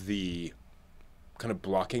love the kind of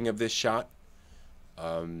blocking of this shot.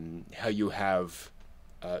 How you have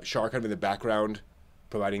Char kind of in the background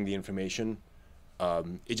providing the information.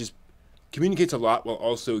 It just communicates a lot while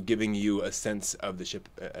also giving you a sense of the ship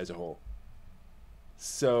as a whole.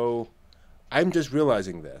 So I'm just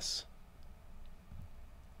realizing this.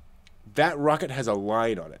 That rocket has a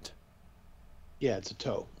line on it. yeah, it's a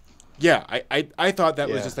toe. Yeah, I thought that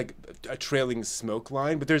was Yeah. just like a trailing smoke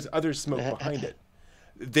line, but there's other smoke behind it.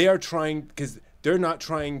 They are trying, because they're not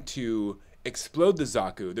trying to explode the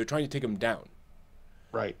Zaku, they're trying to take them down.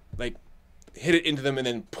 Right. Like, hit it into them and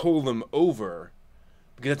then pull them over,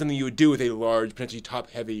 because that's something you would do with a large, potentially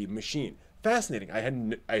top-heavy machine. Fascinating. I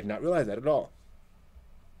had not realized that at all.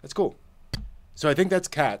 That's cool. So I think that's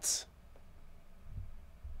Cats.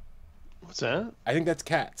 What's that? I think that's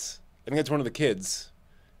Cats. I think that's one of the kids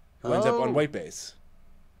who ends up on Oh. White Base.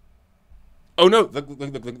 Oh no! Look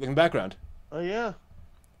in the background. Oh, yeah.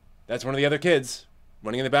 That's one of the other kids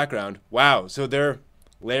running in the background. Wow! So they're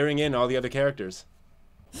layering in all the other characters.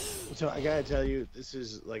 So I gotta tell you, this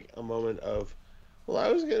is like a moment of, well,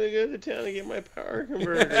 I was gonna go to town to get my power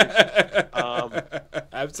converters.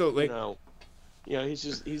 Absolutely. You know,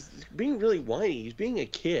 he's being really whiny. He's being a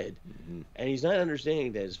kid, and he's not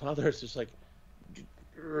understanding that his father is just like,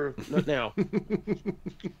 not now.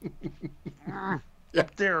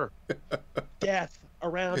 Up there, death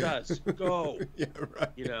around us. Go. Yeah, right.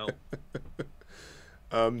 You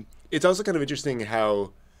know. It's also kind of interesting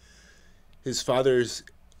how his father's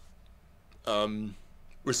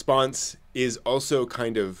response is also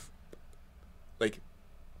kind of like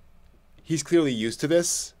he's clearly used to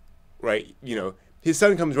this, right? You know, his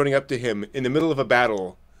son comes running up to him in the middle of a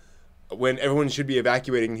battle when everyone should be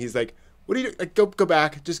evacuating, and he's like, "What are you doing? Like, go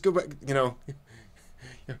back, just go back, you know,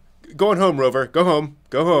 go on home, Rover, go home,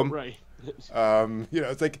 go home." Right. You know,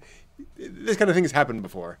 it's like this kind of thing has happened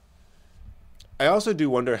before. I also do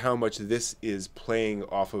wonder how much this is playing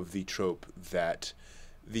off of the trope that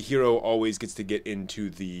the hero always gets to get into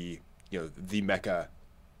the, you know, the mecha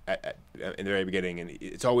in the very beginning, and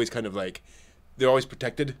it's always kind of like they're always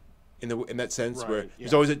protected in that sense, where Right,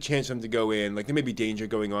 there's yeah. always a chance for them to go in. Like there may be danger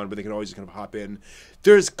going on, but they can always just kind of hop in.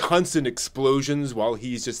 There's constant explosions while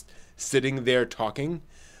he's just sitting there talking.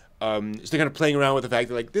 So they're kind of playing around with the fact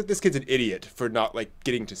that like this kid's an idiot for not like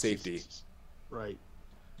getting to safety. Right.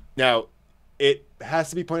 Now, it has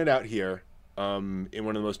to be pointed out here, in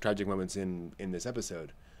one of the most tragic moments in this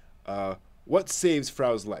episode, what saves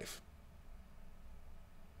Frau's life?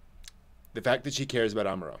 The fact that she cares about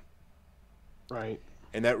Amuro. Right.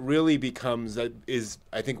 And that really becomes, that is,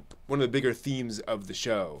 I think, one of the bigger themes of the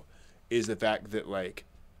show, is the fact that, like,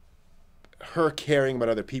 her caring about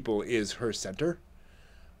other people is her center.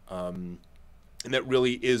 And that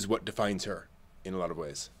really is what defines her in a lot of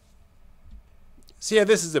ways. So yeah,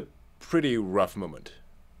 this is a pretty rough moment.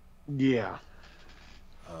 Yeah.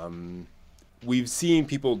 We've seen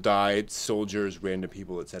people die, soldiers, random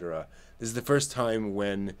people, etc. This is the first time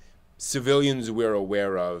when civilians we're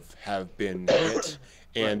aware of have been hit,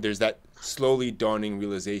 and Right. there's that slowly dawning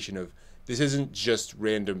realization of this isn't just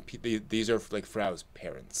random people. These are like Frau's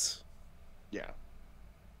parents. Yeah.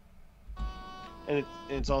 And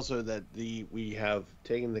it's also that we have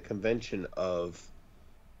taken the convention of,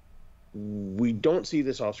 we don't see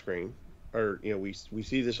this off screen, or we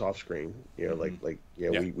see this off screen, Yeah.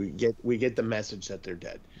 we get the message that they're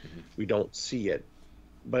dead. Mhm. We don't see it,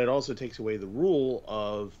 but it also takes away the rule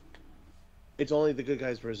of it's only the good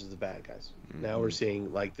guys versus the bad guys. Now we're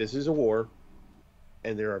seeing like this is a war,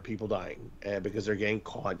 and there are people dying, and because they're getting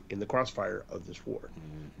caught in the crossfire of this war,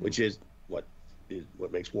 which is what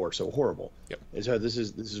makes war so horrible. Yep. And so this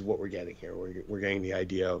is what we're getting here. We're getting the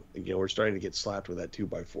idea of, we're starting to get slapped with that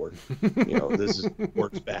 2x4. This is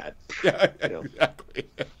works bad. Yeah, exactly.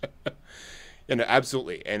 And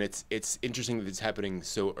absolutely, and it's interesting that it's happening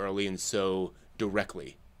so early and so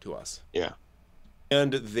directly to us. Yeah.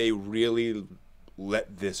 And they really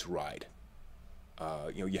let this ride.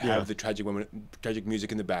 You have the tragic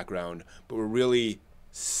music in the background, but we're really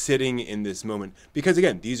sitting in this moment because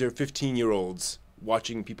again, these are 15-year-olds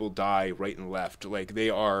watching people die right and left. Like they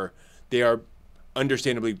are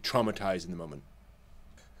understandably traumatized in the moment.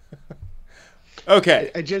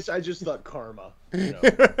 Okay. I just thought karma.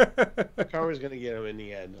 Karma's gonna get him in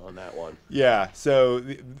the end on that one. Yeah. So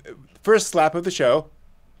the first slap of the show.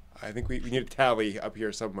 I think we need a tally up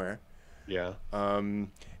here somewhere. Yeah.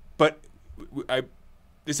 But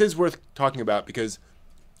this is worth talking about because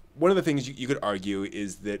one of the things you could argue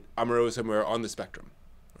is that Amuro is somewhere on the spectrum,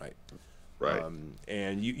 right? Right.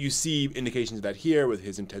 And you see indications of that here with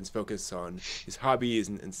his intense focus on his hobbies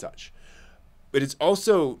and such. But it's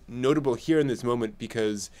also notable here in this moment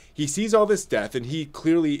because he sees all this death and he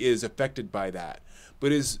clearly is affected by that.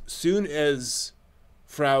 But as soon as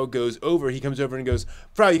Frau goes over, he comes over and goes,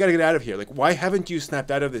 Frau, you got to get out of here. Like, why haven't you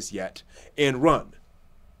snapped out of this yet and run?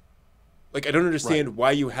 Like, I don't understand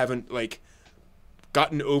why you haven't, like,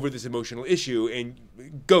 gotten over this emotional issue and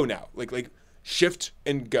go now. Like shift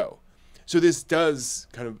and go. So this does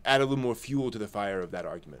kind of add a little more fuel to the fire of that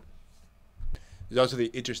argument. There's also the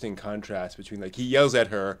interesting contrast between like he yells at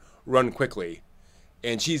her, run quickly,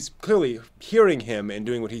 and she's clearly hearing him and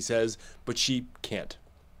doing what he says, but she can't.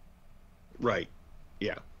 Right.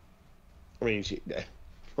 Yeah. I mean,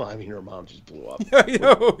 her mom just blew up.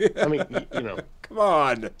 I mean, Come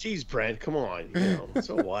on. Geez, Brent, come on.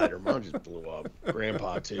 So what? Her mom just blew up.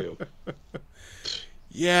 Grandpa too.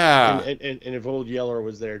 Yeah. And if old Yeller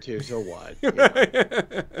was there too, so what?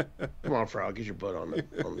 Come on, Frog, get your butt on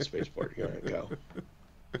the spaceport. You gotta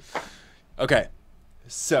go. Okay.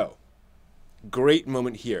 So, great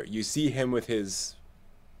moment here. You see him with his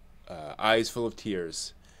eyes full of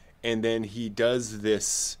tears, and then he does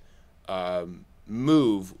this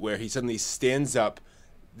move where he suddenly stands up,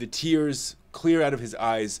 the tears clear out of his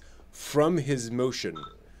eyes from his motion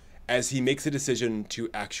as he makes a decision to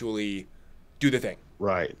actually do the thing.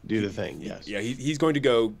 Right, do the thing, yes. Yeah, he's going to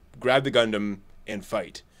go grab the Gundam and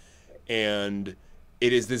fight. And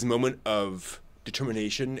it is this moment of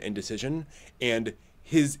determination and decision, and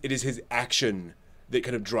it is his action that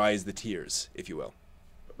kind of dries the tears, if you will.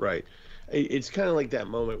 Right. It's kind of like that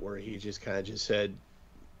moment where he just kind of just said,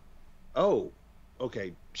 oh,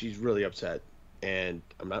 okay, she's really upset, and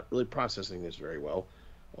I'm not really processing this very well.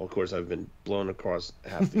 Well, of course, I've been blown across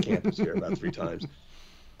half the campus here about 3 times.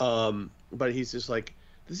 But he's just like,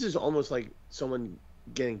 this is almost like someone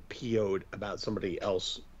getting PO'd about somebody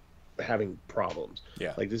else having problems.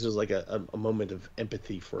 Yeah. Like this is like a moment of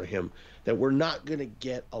empathy for him that we're not going to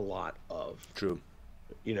get a lot of. True.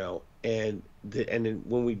 And then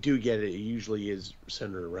when we do get it, it usually is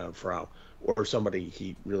centered around Frau or somebody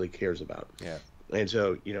he really cares about. Yeah. And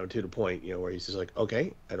so, to the point, where he's just like,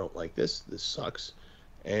 okay, I don't like this. This sucks.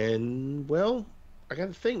 And, well, I got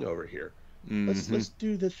a thing over here. Mm-hmm. Let's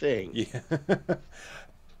do the thing. Yeah.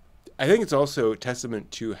 I think it's also a testament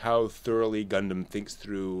to how thoroughly Gundam thinks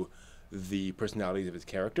through the personalities of its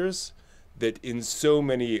characters. That in so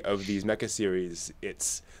many of these mecha series,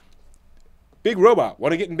 it's big robot.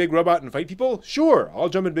 Want to get in big robot and fight people? Sure, I'll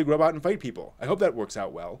jump in big robot and fight people. I hope that works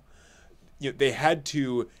out well. They had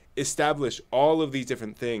to establish all of these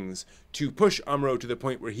different things to push Amuro to the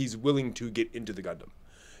point where he's willing to get into the Gundam.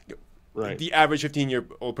 Right. The average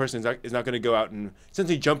 15-year-old person is not going to go out and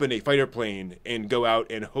essentially jump in a fighter plane and go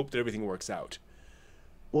out and hope that everything works out.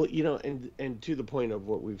 Well, and to the point of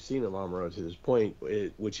what we've seen of Amuro to this point,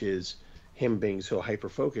 which is him being so hyper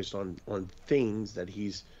focused on things that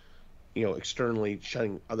he's, externally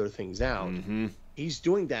shutting other things out. Mm-hmm. He's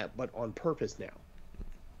doing that, but on purpose now.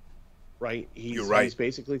 Right? You're right. He's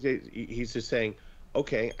basically he's just saying,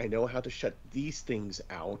 okay, I know how to shut these things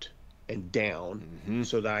out and down,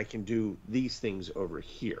 so that I can do these things over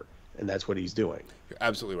here, and that's what he's doing. You're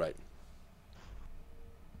absolutely right.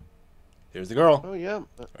 There's the girl. Oh yeah,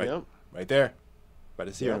 right, right there. About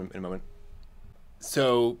to see her in a moment.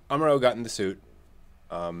 So Amuro got in the suit,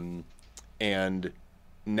 and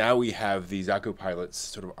now we have the Zaku pilots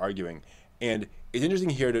sort of arguing, and it's interesting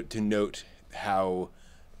here to note how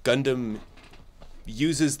Gundam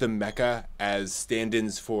uses the mecha as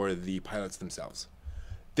stand-ins for the pilots themselves.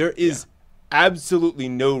 There is absolutely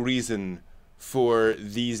no reason for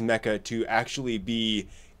these mecha to actually be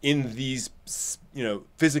in these,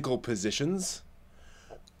 physical positions,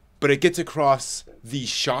 but it gets across the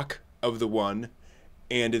shock of the one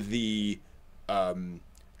and the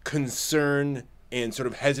concern and sort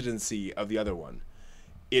of hesitancy of the other one.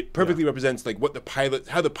 It perfectly represents like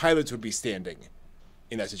how the pilots would be standing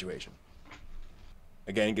in that situation.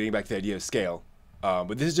 Again, getting back to the idea of scale.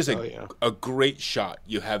 But this is just a great shot.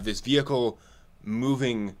 You have this vehicle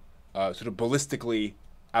moving sort of ballistically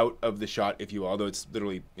out of the shot, if you will, although it's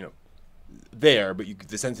literally, there, but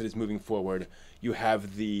the sense that it's moving forward. You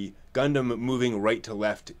have the Gundam moving right to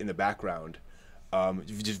left in the background.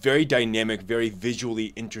 Just very dynamic, very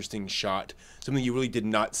visually interesting shot. Something you really did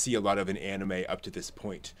not see a lot of in anime up to this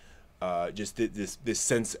point. Just this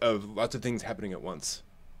sense of lots of things happening at once.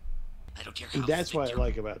 I don't care. That's what I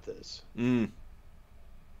like about this.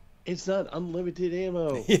 It's not unlimited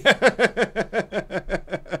ammo.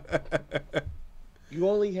 You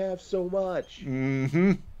only have so much.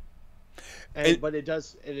 Mm-hmm. But it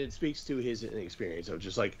does, and it speaks to his inexperience of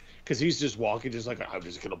just like, because he's just walking, just like, I'm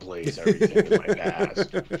just gonna blaze everything in my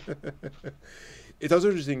past. It's also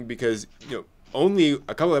interesting because only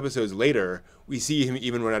a couple episodes later we see him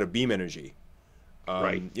even run out of beam energy.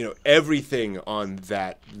 Right. Everything on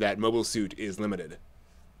that mobile suit is limited.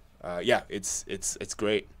 It's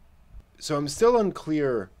great. So I'm still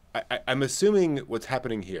unclear. I'm assuming what's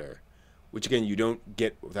happening here, which again you don't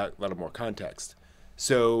get without a lot of more context.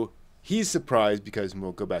 So he's surprised because, and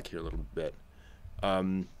we'll go back here a little bit.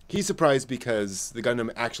 He's surprised because the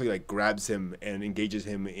Gundam actually like grabs him and engages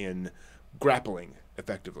him in grappling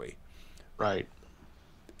effectively. Right.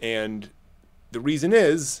 And the reason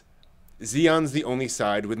is Zeon's the only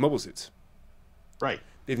side with mobile suits. Right.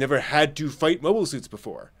 They've never had to fight mobile suits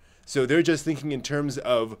before. So they're just thinking in terms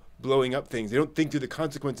of blowing up things. They don't think through the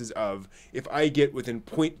consequences of, if I get within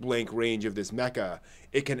point blank range of this mecha,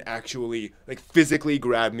 it can actually like physically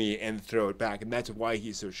grab me and throw it back. And that's why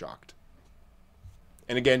he's so shocked.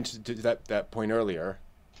 And again, to that point earlier,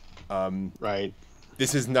 right.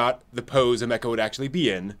 This is not the pose a mecha would actually be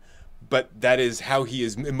in, but that is how he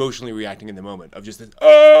is emotionally reacting in the moment of just this,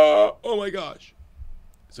 oh my gosh.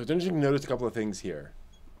 So it's interesting to notice a couple of things here.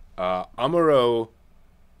 Amuro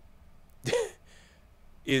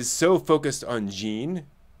is so focused on Jean,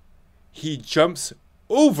 he jumps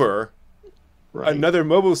over another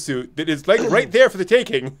mobile suit that is like right there for the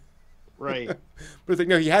taking. Right. But it's like,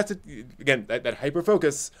 no, he has to, again, that hyper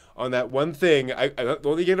focus on that one thing. I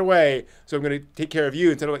only get away, so I'm going to take care of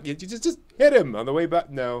you instead of like, you just hit him on the way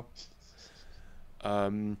back. No.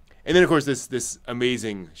 And then, of course, this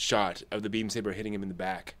amazing shot of the beam saber hitting him in the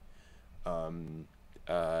back.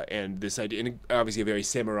 And this idea, and obviously a very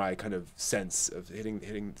samurai kind of sense of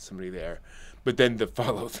hitting somebody there. But then the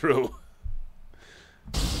follow through.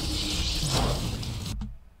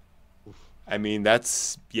 I mean,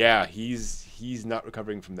 he's not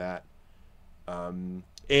recovering from that. And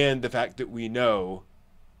the fact that we know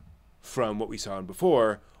from what we saw in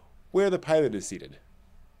before where the pilot is seated.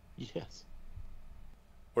 Yes.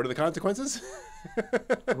 What are the consequences?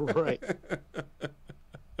 Right.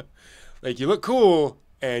 Like, you look cool,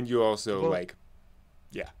 and you also,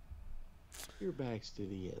 Your back's to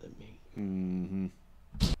the enemy. Mm-hmm.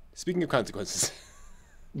 Speaking of consequences.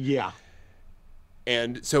 Yeah.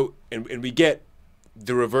 And so, and we get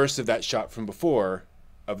the reverse of that shot from before,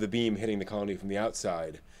 of the beam hitting the colony from the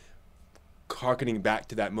outside, harkening back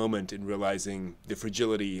to that moment and realizing the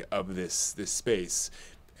fragility of this space.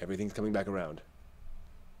 Everything's coming back around.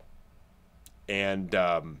 And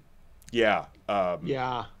yeah,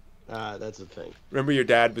 that's the thing. remember your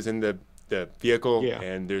dad was in the vehicle, Yeah.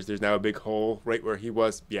 and there's now a big hole right where he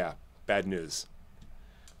was. Yeah, bad news.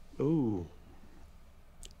 Ooh.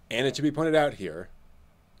 And it should be pointed out here,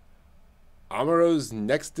 Amuro's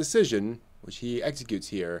next decision, which he executes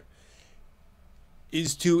here,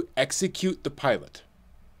 is to execute the pilot.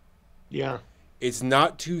 Yeah. It's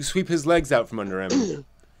not to sweep his legs out from under him.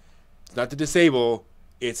 It's not to disable.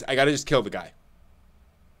 It's, I gotta just kill the guy.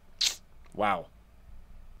 Wow.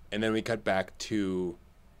 And then we cut back to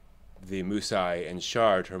the Musai and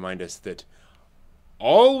Char to remind us that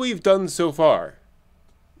all we've done so far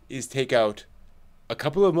is take out a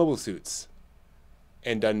couple of mobile suits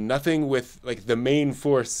and done nothing with like the main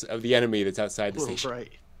force of the enemy that's outside the station.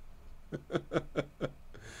 Right.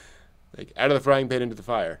 Like out of the frying pan into the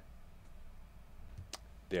fire.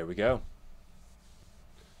 There we go.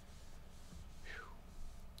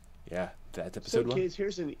 Yeah, that's episode So, one. kids,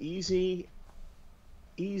 here's an easy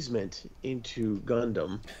easement into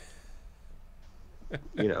Gundam.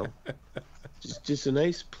 You know, just a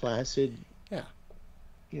nice placid. Yeah.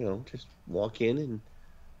 You know, just walk in and,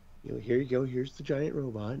 you know, here you go. Here's the giant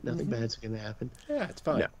robot. Nothing bad's gonna happen. Yeah, it's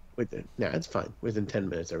fine. No, it's fine. Within 10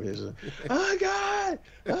 minutes, everything's like, oh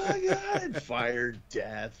God, fire,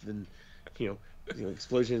 death, and you know,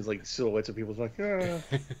 explosions, like silhouettes of people like,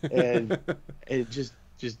 and just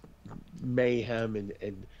mayhem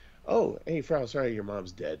and oh, hey, Frau, sorry, your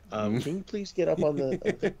mom's dead. Can you please get up on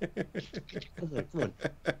the? Come on.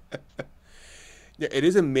 Yeah, it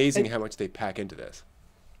is amazing how much they pack into this.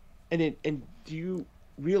 And do you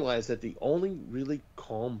realize that the only really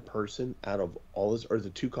calm person out of all this, or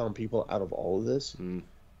the two calm people out of all of this,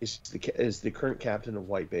 is the current captain of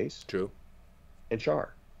White Base. True. And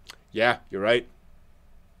Char. Yeah, you're right.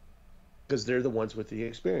 Because they're the ones with the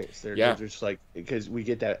experience. They're just like, because we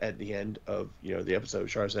get that at the end of, you know, the episode,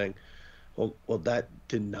 Char saying, well, that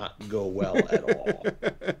did not go well at all.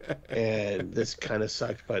 And this kind of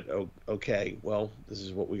sucked, but okay, well, this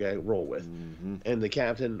is what we got to roll with. And the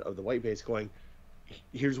captain of the White Base going,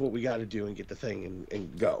 here's what we got to do and get the thing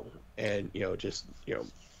and go. And, you know, just, you know,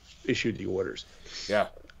 issue the orders. Yeah.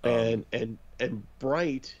 And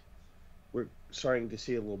Bright, we're starting to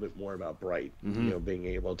see a little bit more about Bright, you know, being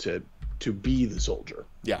able to be the soldier.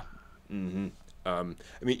 Yeah. I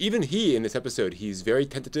mean, even he in this episode, he's very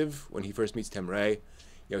tentative when he first meets Temray.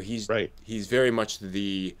 You know, he's very much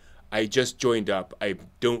the I just joined up. I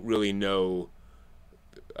don't really know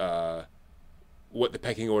what the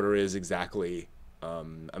pecking order is exactly.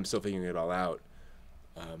 I'm still figuring it all out.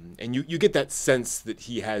 And you get that sense that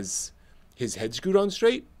he has his head screwed on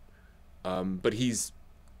straight, but he's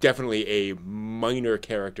definitely a minor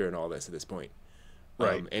character in all this at this point.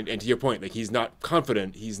 Right. And to your point, like, he's not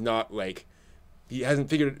confident. He's not like he hasn't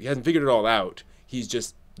figured it all out. He's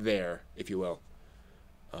just there, if you will.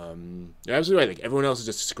 You're absolutely right. Like, everyone else is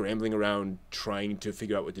just scrambling around trying to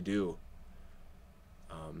figure out what to do.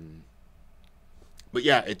 But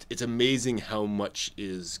yeah, it's amazing how much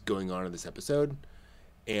is going on in this episode,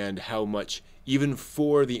 and how much, even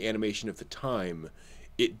for the animation of the time,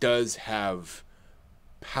 it does have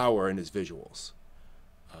power in its visuals.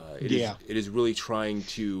 It is really trying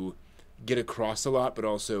to get across a lot, but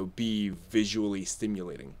also be visually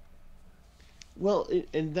stimulating. Well,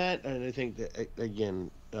 and I think that, again,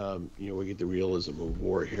 you know, we get the realism of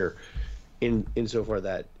war here, insofar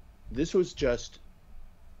that this was just,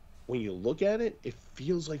 when you look at it, it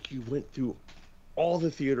feels like you went through all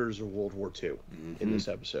the theaters of World War II in this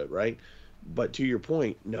episode, right? But to your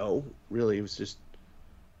point, no, really, it was just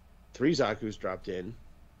 3 Zaku's dropped in.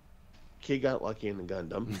 Kid got lucky in the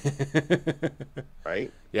Gundam,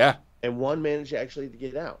 right? Yeah. And one managed actually to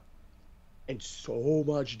get out. And so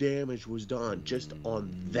much damage was done just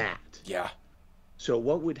on that. Yeah. So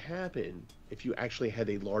what would happen if you actually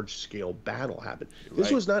had a large-scale battle happen? This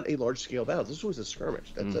Right. was not a large-scale battle. This was a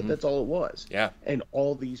skirmish. That's all it was. Yeah. And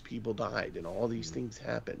all these people died, and all these things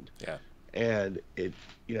happened. Yeah. And it,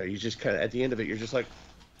 you know, you just kind of, at the end of it, you're just like,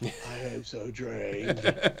 I am so drained.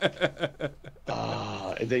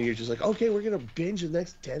 And then you're just like, okay, we're going to binge the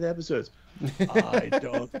next 10 episodes. I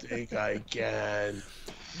don't think I can.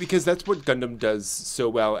 Because that's what Gundam does so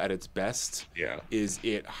well at its best. Yeah. Is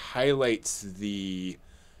it highlights the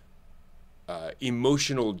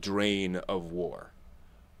emotional drain of war.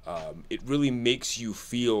 It really makes you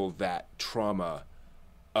feel that trauma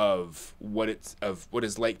of what it's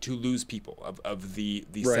like to lose people, of the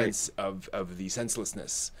Right. sense of the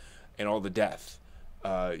senselessness and all the death.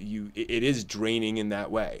 It is draining in that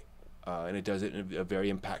way, and it does it in a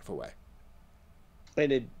very impactful way.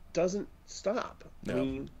 And it doesn't stop. I No.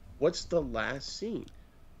 mean, what's the last scene?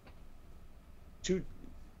 Two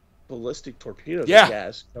ballistic torpedoes, I Yeah.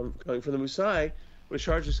 guess, coming from the Musai, with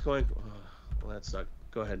Char just going, oh, well, that's not.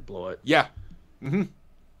 Go ahead, blow it. Yeah. Hmm.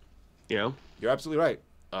 You know? You're absolutely right.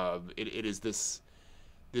 It is this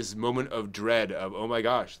moment of dread of, oh my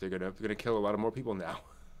gosh, they're gonna kill a lot of more people now.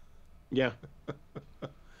 Yeah.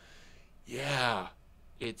 Yeah,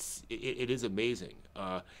 it is amazing,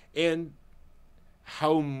 and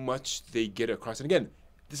how much they get across. And again,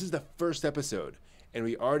 this is the first episode, and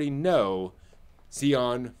we already know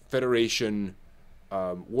Zeon Federation,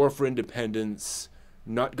 War for Independence,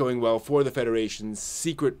 not going well for the Federation,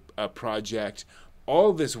 secret project.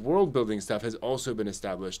 All this world building stuff has also been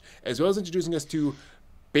established, as well as introducing us to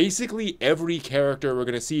basically every character we're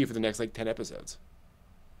going to see for the next like 10 episodes.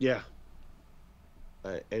 Yeah.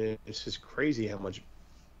 And it's just crazy how much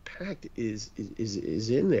packed is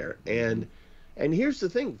in there. And here's the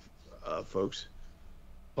thing, folks.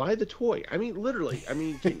 Buy the toy. I mean, literally. I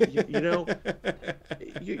mean,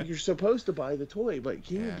 you're supposed to buy the toy, but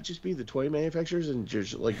can you just be the toy manufacturers and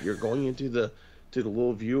just like you're going into the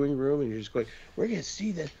little viewing room and you're just going, we're gonna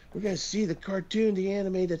see the cartoon, the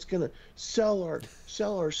anime that's gonna sell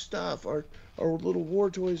our stuff, our little war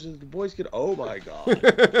toys, and the boys can. Oh my god.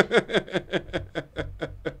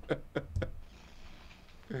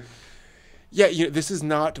 Yeah, this is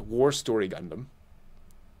not War Story Gundam,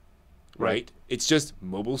 right? It's just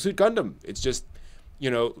Mobile Suit Gundam. It's just,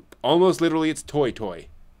 almost literally it's toy.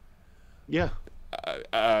 Yeah.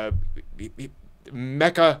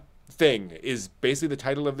 Mecha thing is basically the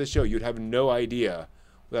title of the show. You'd have no idea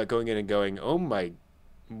without going in and going, oh my,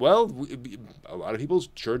 well, a lot of people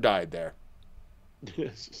sure died there.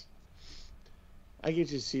 I can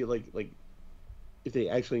just see like if they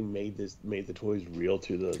actually made the toys real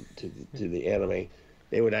to the anime,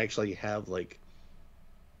 they would actually have like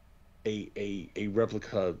a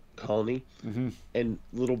replica colony and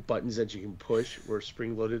little buttons that you can push where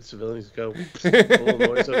spring-loaded civilians go. Little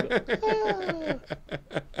noise, ah!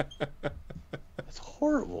 That's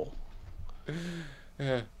horrible.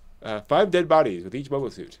 5 dead bodies with each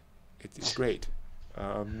mobile suit. It's great.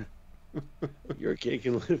 Your kid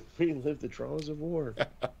can relive the traumas of war.